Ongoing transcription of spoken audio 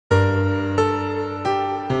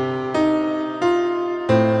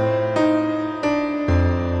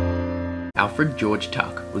Alfred George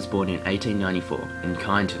Tuck was born in 1894 in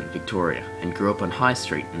Kyneton, Victoria, and grew up on High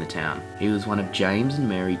Street in the town. He was one of James and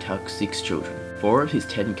Mary Tuck's 6 children. 4 of his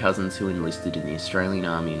 10 cousins who enlisted in the Australian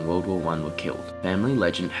Army in World War I were killed. Family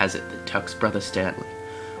legend has it that Tuck's brother Stanley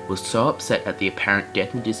was so upset at the apparent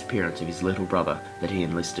death and disappearance of his little brother that he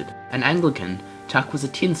enlisted. An Anglican, Tuck was a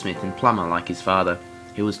tinsmith and plumber like his father.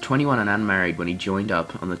 He was 21 and unmarried when he joined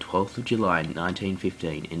up on the 12th of July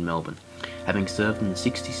 1915 in Melbourne, having served in the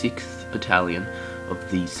 66th Battalion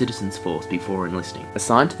of the Citizens Force before enlisting.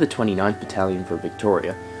 Assigned to the 29th Battalion for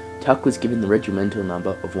Victoria, Tuck was given the regimental number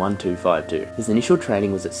of 1252. His initial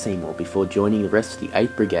training was at Seymour before joining the rest of the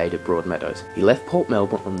 8th Brigade at Broadmeadows. He left Port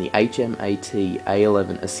Melbourne on the HMAT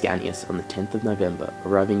A11 Ascanius on the 10th of November,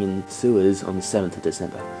 arriving in Suez on the 7th of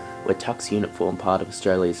December, where Tuck's unit formed part of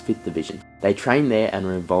Australia's 5th Division. They trained there and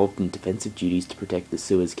were involved in defensive duties to protect the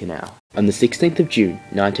Suez Canal. On the 16th of June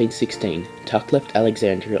 1916, Tuck left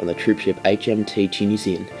Alexandria on the troopship HMT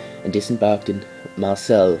Tunisian and disembarked in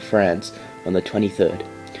Marseille, France on the 23rd.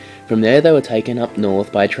 From there they were taken up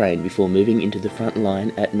north by train before moving into the front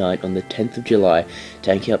line at night on the 10th of July,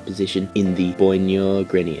 taking up position in the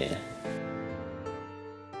Boignor-Grenier.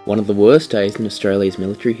 One of the worst days in Australia's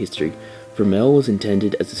military history, Fromelles was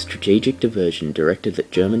intended as a strategic diversion directed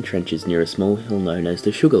at German trenches near a small hill known as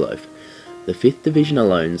the Sugarloaf. The 5th Division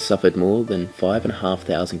alone suffered more than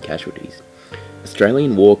 5,500 casualties.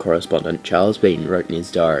 Australian war correspondent Charles Bean wrote in his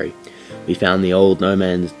diary, "We found the old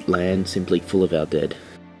no-man's land simply full of our dead."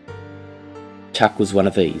 Tuck was one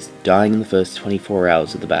of these, dying in the first 24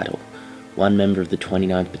 hours of the battle. One member of the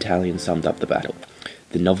 29th Battalion summed up the battle.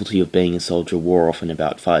 "The novelty of being a soldier wore off in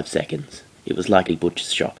about 5 seconds. It was like a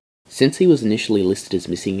butcher's shop." Since he was initially listed as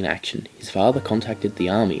missing in action, his father contacted the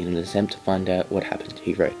army in an attempt to find out what happened.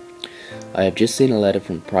 He wrote, "I have just seen a letter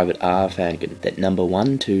from Private R. Fangan that number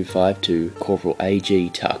 1252 Corporal A.G.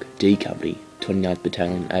 Tuck, D Company, 29th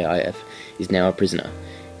Battalion AIF, is now a prisoner.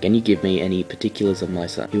 Can you give me any particulars of my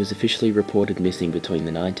son? He was officially reported missing between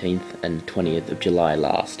the 19th and 20th of July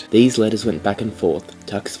last." These letters went back and forth.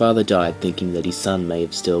 Tuck's father died thinking that his son may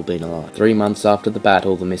have still been alive. 3 months after the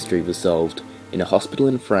battle, the mystery was solved. In a hospital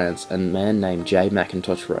in France, a man named J.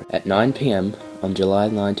 McIntosh wrote, "At 9 p.m. on July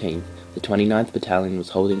 19th, the 29th Battalion was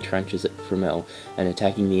holding trenches at Fromelles and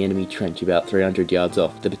attacking the enemy trench about 300 yards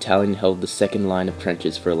off. The battalion held the second line of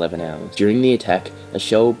trenches for 11 hours. During the attack, a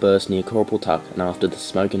shell burst near Corporal Tuck, and after the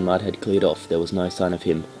smoke and mud had cleared off, there was no sign of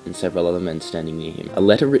him and several other men standing near him." A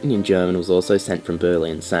letter written in German was also sent from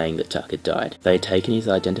Berlin saying that Tuck had died. They had taken his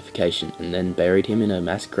identification and then buried him in a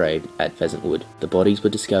mass grave at Pheasant Wood. The bodies were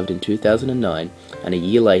discovered in 2009, and a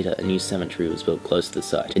year later a new cemetery was built close to the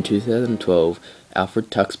site. In 2012,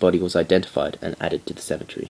 Alfred Tuck's body was identified and added to the cemetery.